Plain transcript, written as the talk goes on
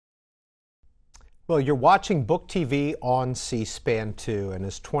Well, you're watching Book TV on C-SPAN 2, and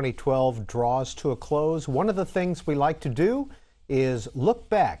as 2012 draws to a close, one of the things we like to do is look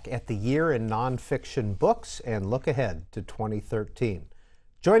back at the year in nonfiction books and look ahead to 2013.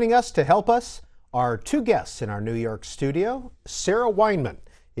 Joining us to help us are two guests in our New York studio. Sarah Weinman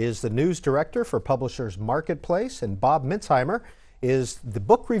is the news director for Publishers Marketplace, and Bob Minzesheimer is the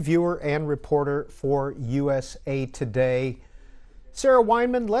book reviewer and reporter for USA Today. Sarah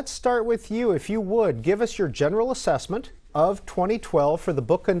Weinman, let's start with you. If you would, give us your general assessment of 2012 for the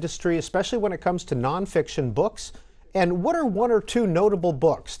book industry, especially when it comes to nonfiction books. And what are one or two notable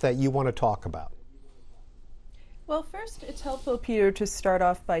books that you want to talk about? Well, first, it's helpful, Peter, to start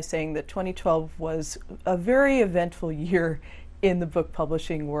off by saying that 2012 was a very eventful year in the book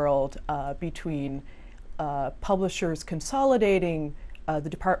publishing world, between publishers consolidating, the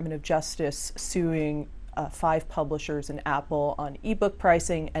Department of Justice suing 5 publishers and Apple on ebook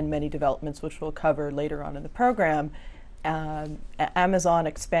pricing, and many developments which we'll cover later on in the program. Amazon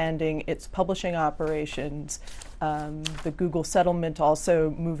expanding its publishing operations, the Google settlement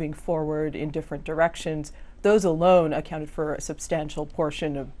also moving forward in different directions. Those alone accounted for a substantial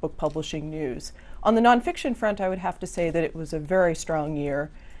portion of book publishing news. On the nonfiction front, I would have to say that it was a very strong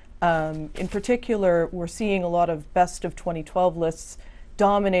year. In particular, we're seeing a lot of best of 2012 lists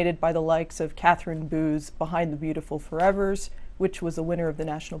dominated by the likes of Catherine Boo's Behind the Beautiful Forevers, which was a winner of the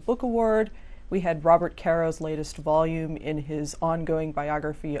National Book Award. We had Robert Caro's latest volume in his ongoing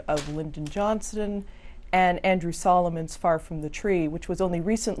biography of Lyndon Johnson, and Andrew Solomon's Far from the Tree, which was only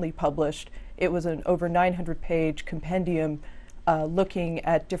recently published. It was an over 900-page compendium looking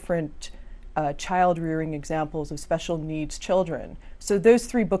at different child-rearing examples of special needs children. So those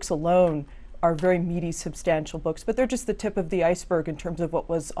 3 books alone are very meaty, substantial books, but they're just the tip of the iceberg in terms of what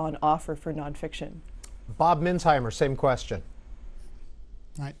was on offer for nonfiction. Bob Minzesheimer, same question.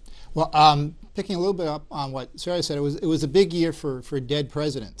 All right. Well, picking a little bit up on what Sarah said, it was a big year for dead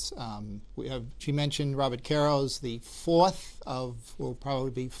presidents. She mentioned Robert Caro's, the 4th of will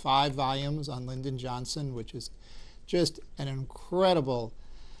probably be 5 volumes on Lyndon Johnson, which is just an incredible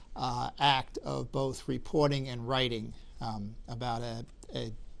act of both reporting and writing about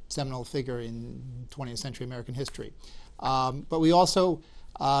a seminal figure in 20th century American history. But we also,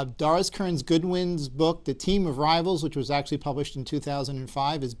 Doris Kearns Goodwin's book, The Team of Rivals, which was actually published in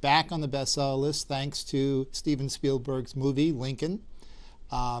 2005, is back on the bestseller list thanks to Steven Spielberg's movie, Lincoln.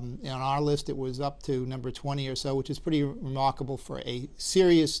 On our list, it was up to number 20 or so, which is pretty remarkable for a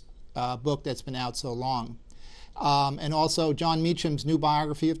serious book that's been out so long. And also John Meacham's new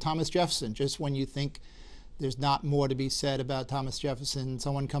biography of Thomas Jefferson. Just when you think there's not more to be said about Thomas Jefferson,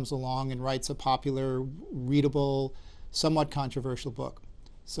 someone comes along and writes a popular, readable, somewhat controversial book.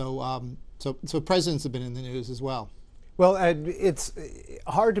 So presidents have been in the news as well. Well, it's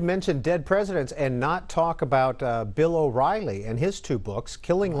hard to mention dead presidents and not talk about Bill O'Reilly and his 2 books,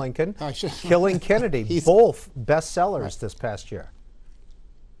 Killing Lincoln, Killing Kennedy, both bestsellers this past year.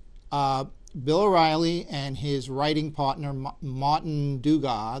 Bill O'Reilly and his writing partner, Martin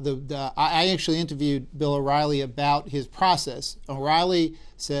Dugas. I actually interviewed Bill O'Reilly about his process. O'Reilly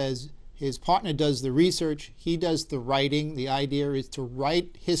says his partner does the research, he does the writing. The idea is to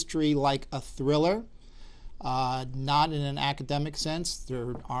write history like a thriller, not in an academic sense.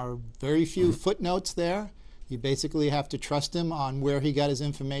 There are very few footnotes there. You basically have to trust him on where he got his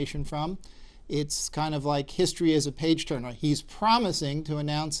information from. It's kind of like history as a page-turner. He's promising to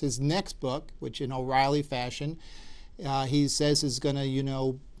announce his next book, which in O'Reilly fashion, he says is going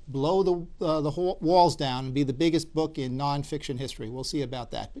to, blow the whole walls down and be the biggest book in nonfiction history. We'll see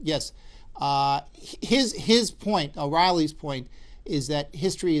about that. But yes, his point, O'Reilly's point, is that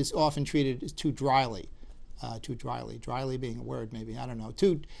history is often treated as too dryly. Dryly being a word, maybe, I don't know,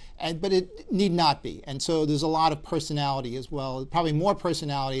 but it need not be. And so there's a lot of personality as well, probably more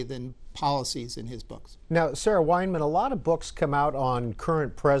personality than policies in his books. Now, Sarah Weinman, a lot of books come out on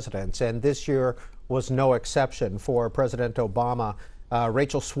current presidents, and this year was no exception for President Obama.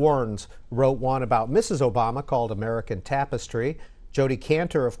 Rachel Swarns wrote one about Mrs. Obama called American Tapestry. Jodi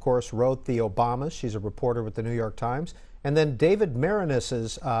Kantor, of course, wrote The Obamas. She's a reporter with the New York Times. And then David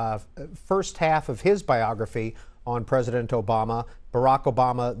Marinus's first half of his biography on President Obama, Barack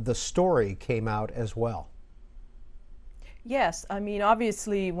Obama, The Story, came out as well. Yes, I mean,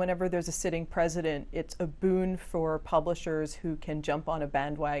 obviously, whenever there's a sitting president, it's a boon for publishers who can jump on a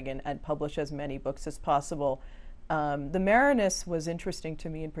bandwagon and publish as many books as possible. The Marinus was interesting to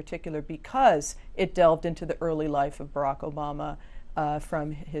me in particular because it delved into the early life of Barack Obama,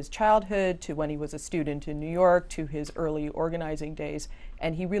 from his childhood to when he was a student in New York to his early organizing days.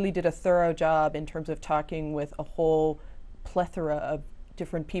 And he really did a thorough job in terms of talking with a whole plethora of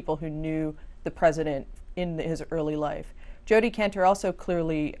different people who knew the president in his early life. Jodi Kantor also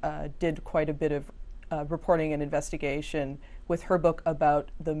clearly did quite a bit of reporting and investigation with her book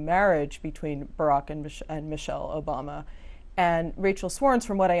about the marriage between Barack and Michelle Obama. And Rachel Swarns,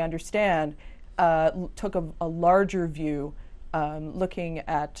 from what I understand, took a larger view, looking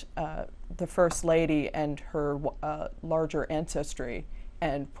at the First Lady and her larger ancestry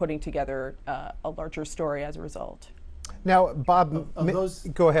and putting together a larger story as a result. Now, Bob,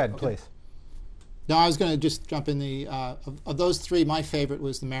 go ahead, please. No, I was going to just jump in. Of those three, my favorite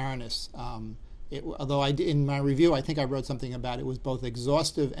was the Marinus. Although in my review, I think I wrote something about it was both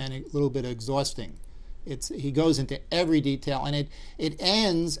exhaustive and a little bit exhausting. He goes into every detail, and it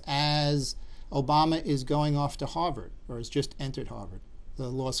ends as Obama is going off to Harvard, or has just entered Harvard, the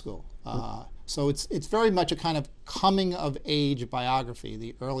law school. So it's very much a kind of coming of age biography,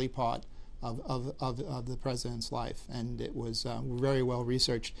 the early part of the president's life, and it was very well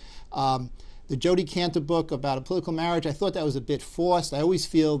researched. The Jodi Kantor book about a political marriage, I thought that was a bit forced. I always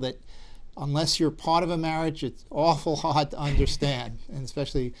feel that unless you're part of a marriage, it's awful hard to understand, and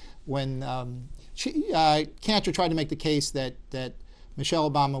especially when Kantor tried to make the case that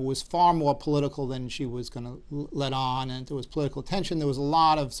Michelle Obama was far more political than she was going to let on, and there was political tension. There was a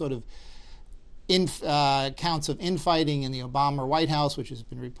lot of sort of counts of infighting in the Obama White House, which has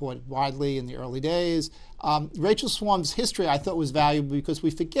been reported widely in the early days. Rachel Swarm's history, I thought, was valuable because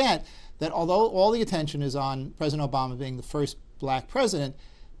we forget that although all the attention is on President Obama being the first black president,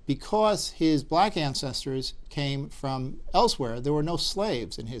 because his black ancestors came from elsewhere, there were no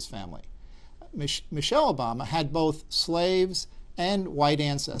slaves in his family. Michelle Obama had both slaves and white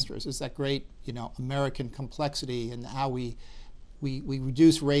ancestors. It's that great, American complexity and how we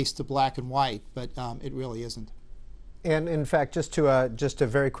reduce race to black and white, but it really isn't. And in fact, just to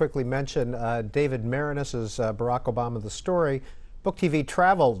very quickly mention, David Marinus's Barack Obama: The Story, BookTV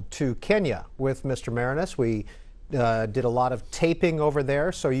traveled to Kenya with Mr. Marinus. We did a lot of taping over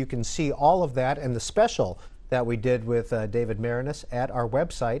there, so you can see all of that and the special that we did with David Marinus at our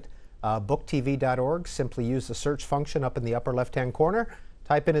website, booktv.org. Simply use the search function up in the upper left-hand corner,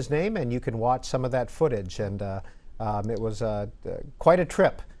 type in his name, and you can watch some of that footage. And it was quite a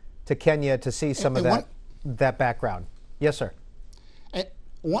trip to Kenya to see some of that background. Yes, sir. And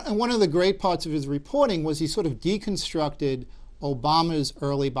one of the great parts of his reporting was he sort of deconstructed Obama's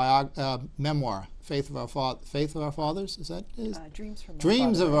early memoir, Faith of Our Fathers. Is that his?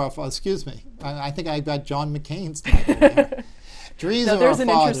 Dreams of Our Fathers. Excuse me. I think I got John McCain's title there. Dreams of Our Fathers. There's an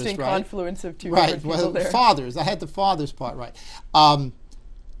interesting confluence of two different people there. Fathers. I had the fathers part right.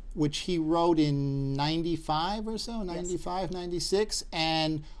 Which he wrote in 95 or so, 95, yes. 96.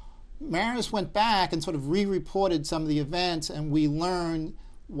 And Marinus went back and sort of re-reported some of the events, and we learned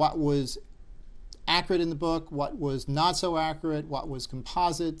what was accurate in the book, what was not so accurate, what was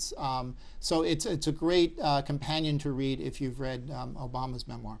composites. So it's a great companion to read if you've read Obama's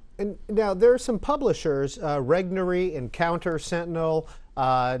memoir. And now there are some publishers, Regnery, Encounter, Sentinel,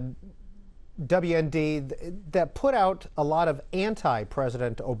 WND, that put out a lot of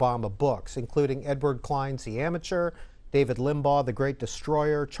anti-President Obama books, including Edward Klein's The Amateur, David Limbaugh, The Great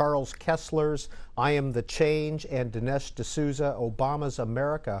Destroyer, Charles Kessler's I Am the Change, and Dinesh D'Souza, Obama's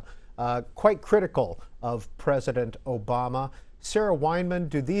America. Quite critical of President Obama. Sarah Weinman,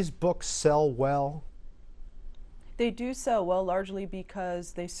 do these books sell well? They do sell well, largely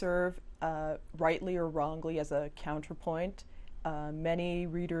because they serve, rightly or wrongly, as a counterpoint. Many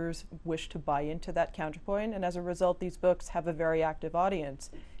readers wish to buy into that counterpoint, and as a result, these books have a very active audience.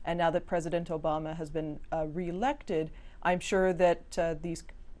 And now that President Obama has been re-elected, I'm sure that these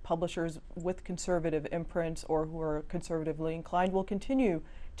publishers with conservative imprints or who are conservatively inclined will continue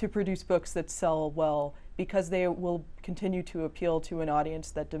to produce books that sell well because they will continue to appeal to an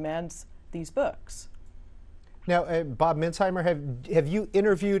audience that demands these books. Now, Bob Minzesheimer, have you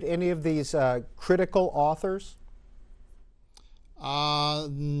interviewed any of these critical authors?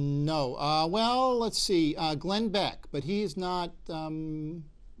 No. Well, let's see. Glenn Beck, but he has not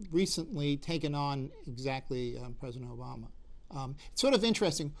recently taken on exactly President Obama. It's sort of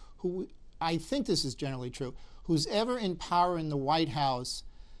interesting. I think this is generally true. Who's ever in power in the White House,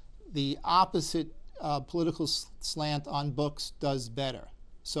 the opposite political slant on books does better.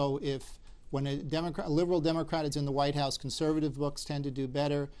 So when a liberal Democrat is in the White House, conservative books tend to do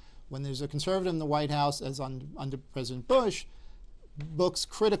better. When there's a conservative in the White House, as under President Bush, books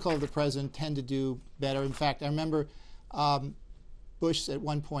critical of the president tend to do better. In fact, I remember Bush at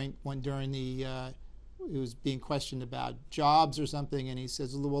one point during he was being questioned about jobs or something, and he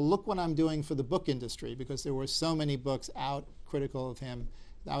says, well, look what I'm doing for the book industry, because there were so many books out critical of him.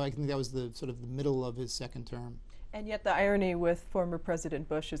 I think that was the sort of the middle of his second term. And yet the irony with former President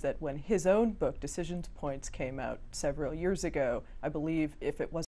Bush is that when his own book, Decision Points, came out several years ago, I believe if it wasn't